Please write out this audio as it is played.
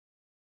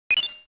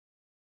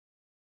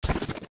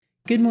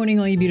Good morning,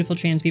 all you beautiful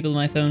trans people on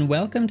my phone.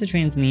 Welcome to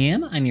Trans in the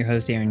AM. I'm your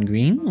host, Erin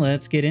Green.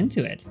 Let's get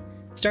into it.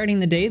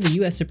 Starting the day, the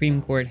U.S.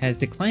 Supreme Court has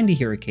declined to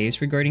hear a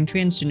case regarding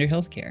transgender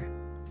healthcare.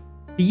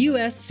 The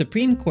U.S.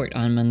 Supreme Court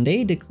on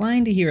Monday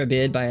declined to hear a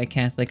bid by a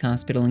Catholic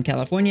hospital in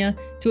California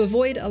to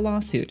avoid a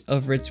lawsuit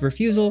over its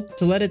refusal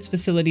to let its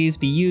facilities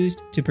be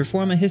used to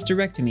perform a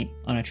hysterectomy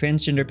on a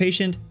transgender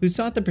patient who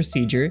sought the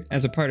procedure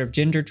as a part of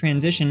gender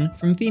transition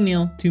from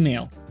female to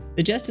male.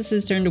 The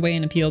justices turned away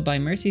an appeal by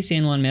Mercy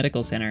San Juan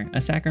Medical Center,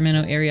 a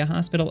Sacramento area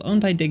hospital owned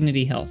by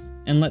Dignity Health,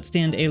 and let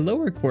stand a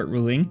lower court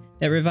ruling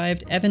that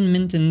revived Evan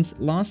Minton's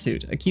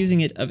lawsuit, accusing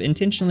it of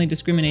intentionally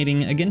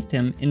discriminating against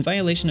him in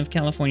violation of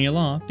California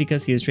law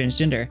because he is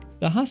transgender.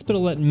 The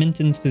hospital let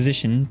Minton's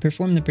physician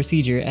perform the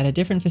procedure at a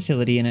different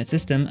facility in its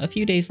system a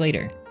few days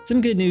later.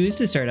 Some good news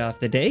to start off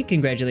the day.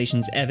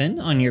 Congratulations, Evan,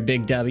 on your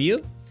big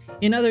W.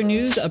 In other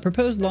news, a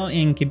proposed law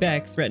in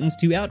Quebec threatens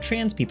to out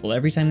trans people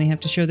every time they have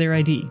to show their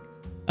ID.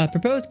 A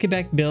proposed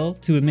Quebec bill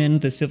to amend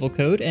the civil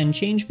code and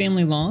change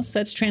family law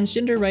sets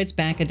transgender rights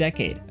back a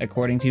decade,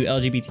 according to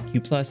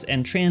LGBTQ+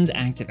 and trans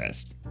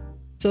activists.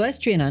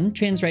 Celeste Trianon,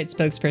 trans rights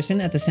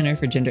spokesperson at the Center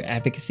for Gender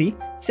Advocacy,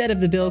 said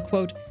of the bill,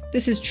 quote,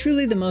 "This is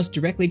truly the most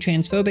directly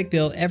transphobic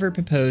bill ever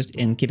proposed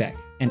in Quebec,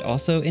 and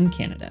also in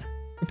Canada."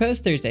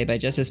 Proposed Thursday by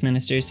Justice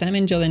Minister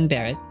Simon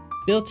Jolin-Barrette,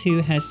 Bill 2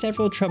 has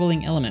several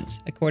troubling elements,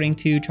 according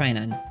to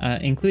Trianon,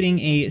 including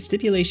a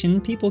stipulation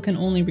people can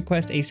only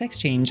request a sex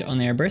change on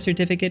their birth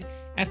certificate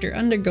after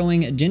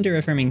undergoing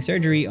gender-affirming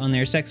surgery on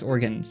their sex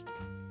organs.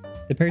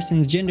 The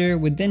person's gender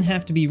would then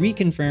have to be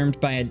reconfirmed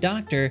by a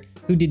doctor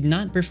who did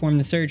not perform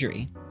the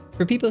surgery.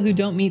 For people who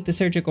don't meet the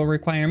surgical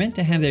requirement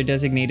to have their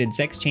designated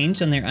sex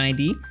changed on their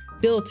ID,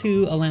 Bill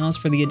 2 allows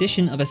for the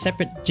addition of a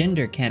separate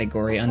gender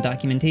category on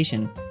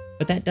documentation.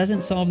 But that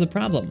doesn't solve the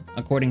problem,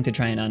 according to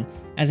Trianon,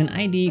 as an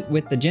ID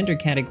with the gender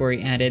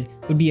category added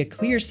would be a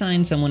clear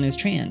sign someone is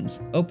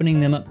trans,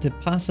 opening them up to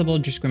possible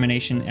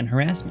discrimination and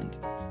harassment.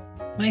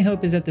 My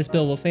hope is that this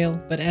bill will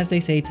fail, but as they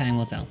say, time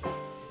will tell.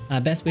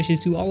 Best wishes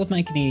to all of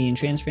my Canadian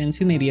trans friends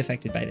who may be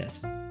affected by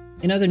this.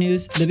 In other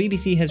news, the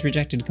BBC has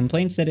rejected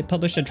complaints that it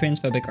published a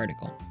transphobic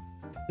article.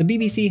 The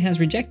BBC has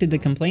rejected the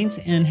complaints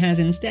and has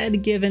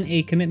instead given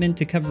a commitment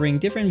to covering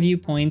different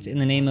viewpoints in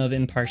the name of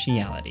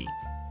impartiality.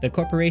 The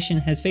corporation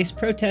has faced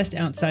protest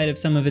outside of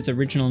some of its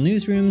original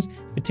newsrooms,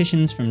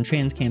 petitions from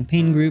trans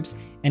campaign groups,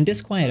 and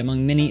disquiet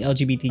among many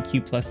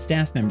LGBTQ+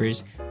 staff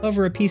members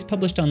over a piece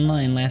published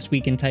online last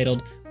week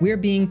entitled, "We're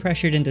Being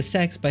Pressured into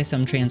Sex by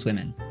Some Trans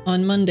Women."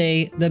 On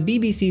Monday, the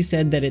BBC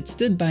said that it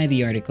stood by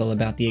the article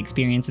about the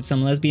experience of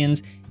some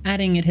lesbians,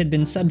 adding it had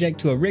been subject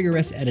to a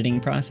rigorous editing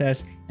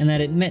process and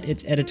that it met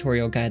its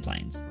editorial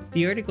guidelines.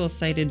 The article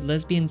cited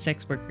lesbian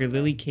sex worker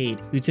Lily Cade,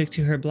 who took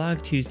to her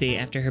blog Tuesday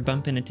after her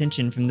bump in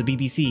attention from the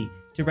BBC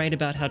to write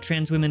about how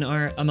trans women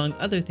are, among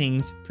other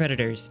things,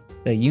 predators.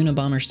 The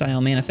Unabomber-style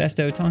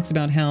manifesto talks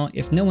about how,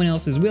 if no one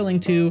else is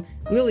willing to,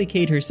 Lily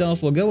Cade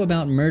herself will go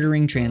about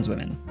murdering trans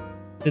women.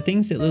 The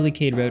things that Lily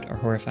Cade wrote are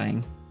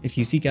horrifying. If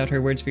you seek out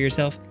her words for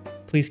yourself,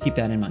 please keep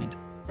that in mind.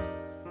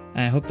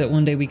 I hope that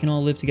one day we can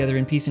all live together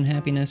in peace and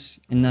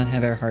happiness and not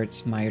have our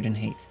hearts mired in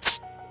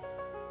hate.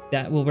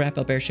 That will wrap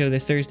up our show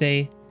this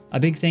Thursday. A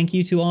big thank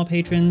you to all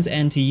patrons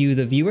and to you,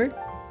 the viewer.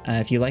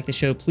 If you like the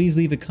show, please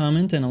leave a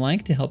comment and a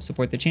like to help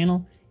support the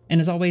channel. And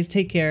as always,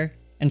 take care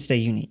and stay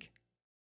unique.